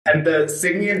And the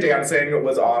singing and dancing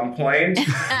was on point.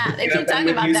 They keep talking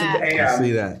about that. I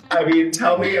see that. I mean,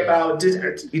 tell me about,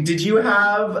 did you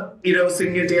have,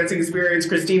 singing and dancing experience?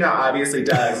 Christina obviously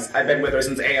does. I've been with her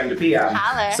since AM to PM.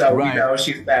 Holler. So, Right.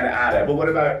 she's been at it. But what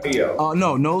about you?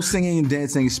 No singing and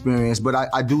dancing experience, but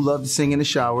I do love to sing in the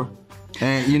shower.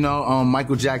 And,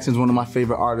 Michael Jackson's one of my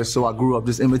favorite artists, so I grew up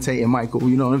just imitating Michael,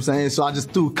 you know what I'm saying? So I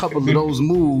just threw a couple of those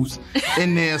moves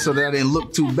in there so that I didn't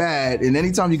look too bad. And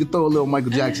anytime you can throw a little Michael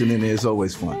Jackson in there, it's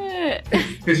always fun.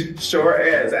 It sure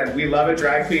is. And we love a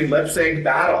drag queen lip sync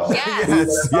battle.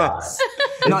 Yes.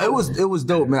 No, it was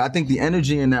dope, man. I think the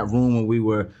energy in that room when we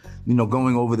were,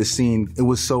 going over the scene, it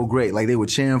was so great. Like they were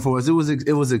cheering for us. It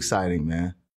was exciting, man.